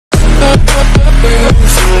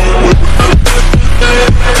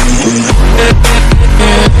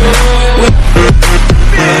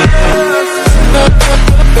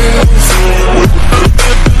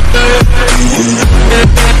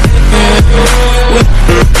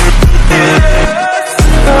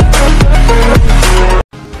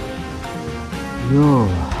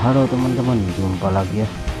Jumpa lagi ya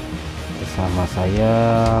bersama saya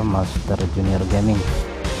Master Junior Gaming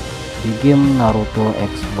di game Naruto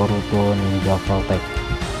X Boruto Ninja Voltec.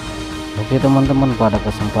 Oke teman-teman, pada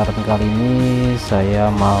kesempatan kali ini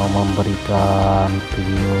saya mau memberikan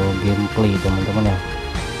video gameplay teman-teman ya,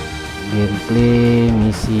 gameplay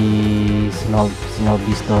misi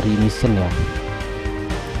Shinobi story mission ya,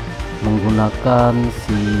 menggunakan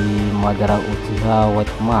si Madara Uciha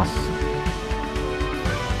White Mask.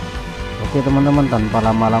 Oke teman-teman, tanpa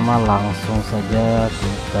lama-lama langsung saja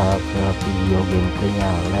kita ke video gameplaynya.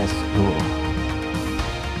 Let's go.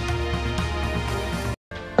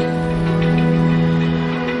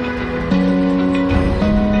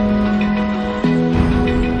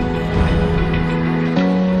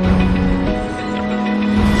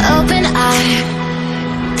 Open eye,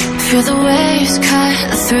 feel the waves cut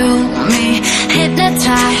through me,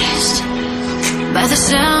 hypnotized by the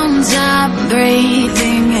sounds I'm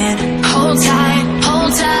breathing in. Hold tight,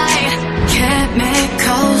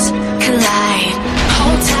 chemicals collide.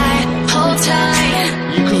 Hold tight, hold tight.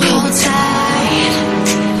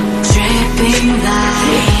 Dripping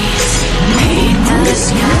lights paint the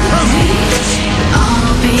skies,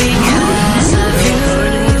 all because of you.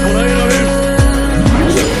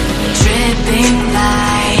 Dripping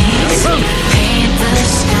lights paint the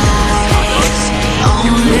skies,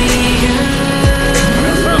 only you.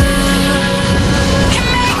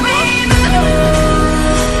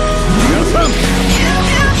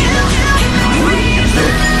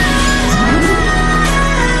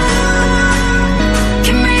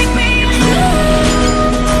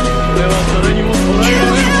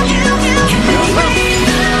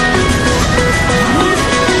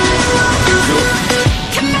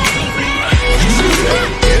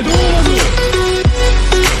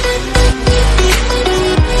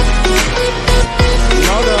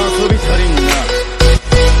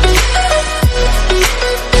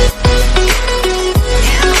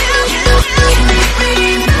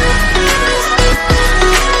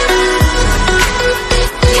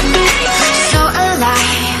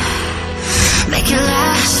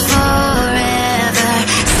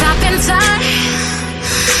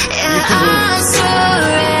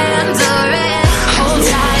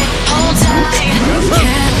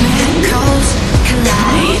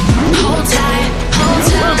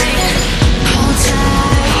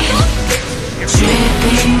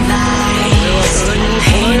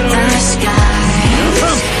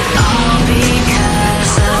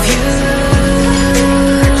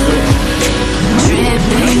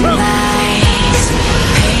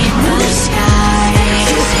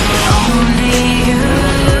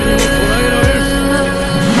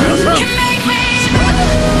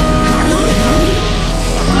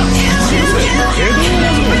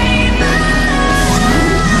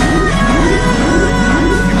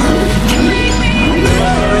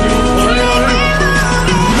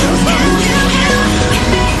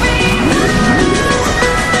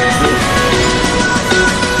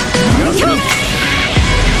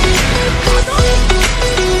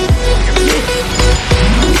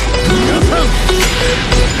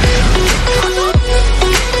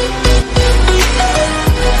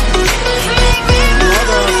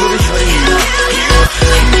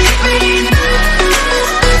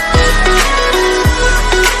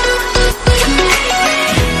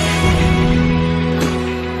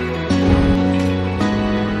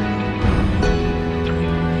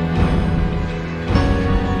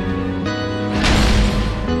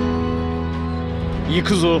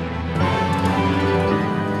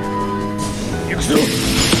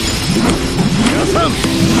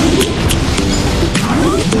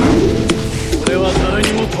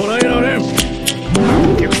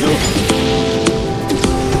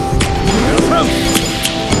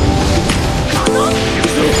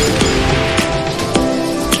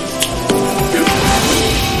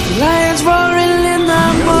 Lions roaring in the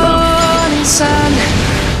morning sun,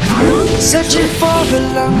 searching for a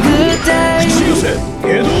longer day.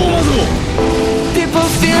 People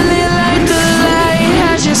feeling like the light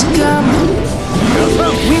has just come.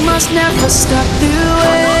 We must never stop the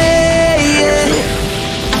way.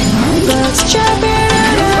 Birds chirping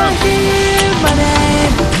and I hear my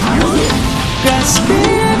name,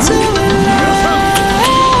 grasping into a life.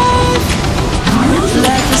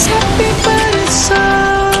 Life is happy but it's so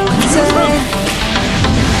insane.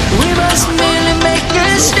 We must merely make a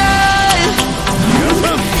start.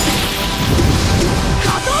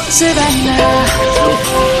 Savannah,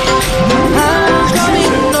 I'm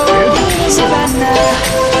coming home. Savannah,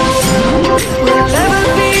 we'll never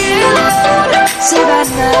be alone.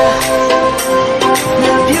 Savannah,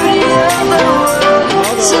 the beauty of the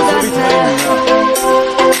world. Savannah,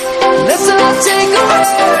 let's all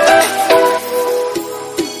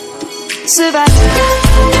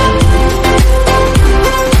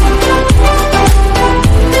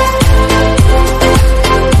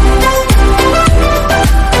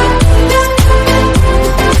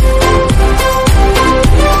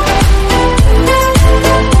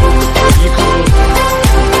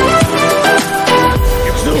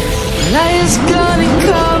is gonna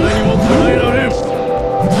come.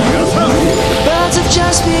 Birds have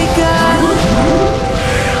just begun.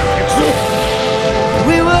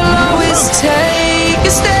 We will always take a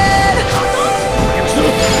stand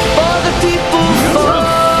for the people, for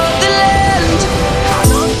the land.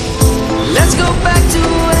 Let's go back to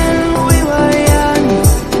when we were young.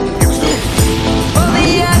 For the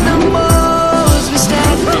animals we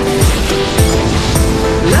stand.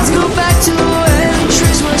 Let's go back to when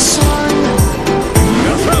trees were swung.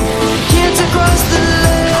 Kids across the land.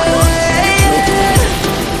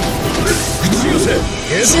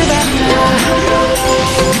 Savannah,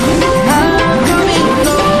 I'm coming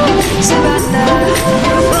home. Savannah,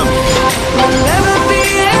 we'll never be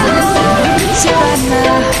alone.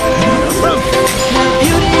 Savannah, the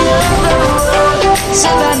beauty of the world.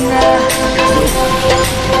 Savannah,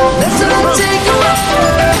 let's all take a walk.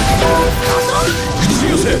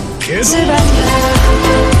 Savannah, I'm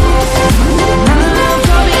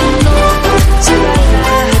coming home.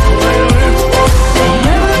 Savannah, we'll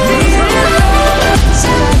never be alone.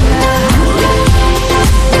 Savannah,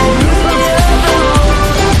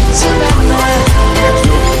 Savannah,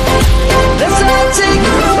 let's all take a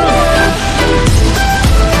walk.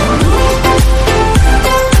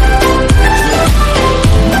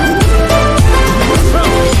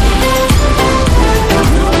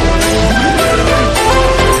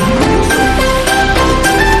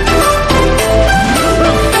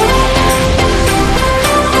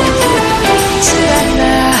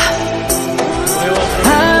 Savannah,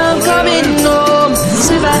 I'm coming home.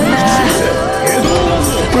 Savannah,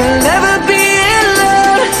 we'll never be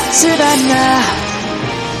alone. Savannah.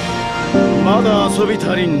 まだ遊び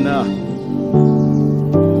足りんな。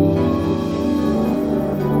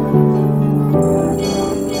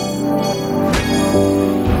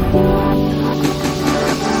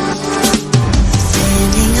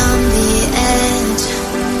 Standing on the edge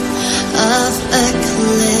of a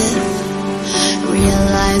cliff,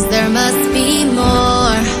 realize there must be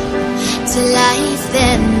more to life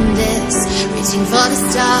than this. Reaching for the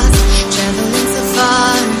stars, traveling so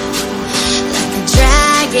far, like a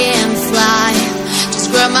dragonfly. Just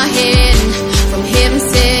grab my hand.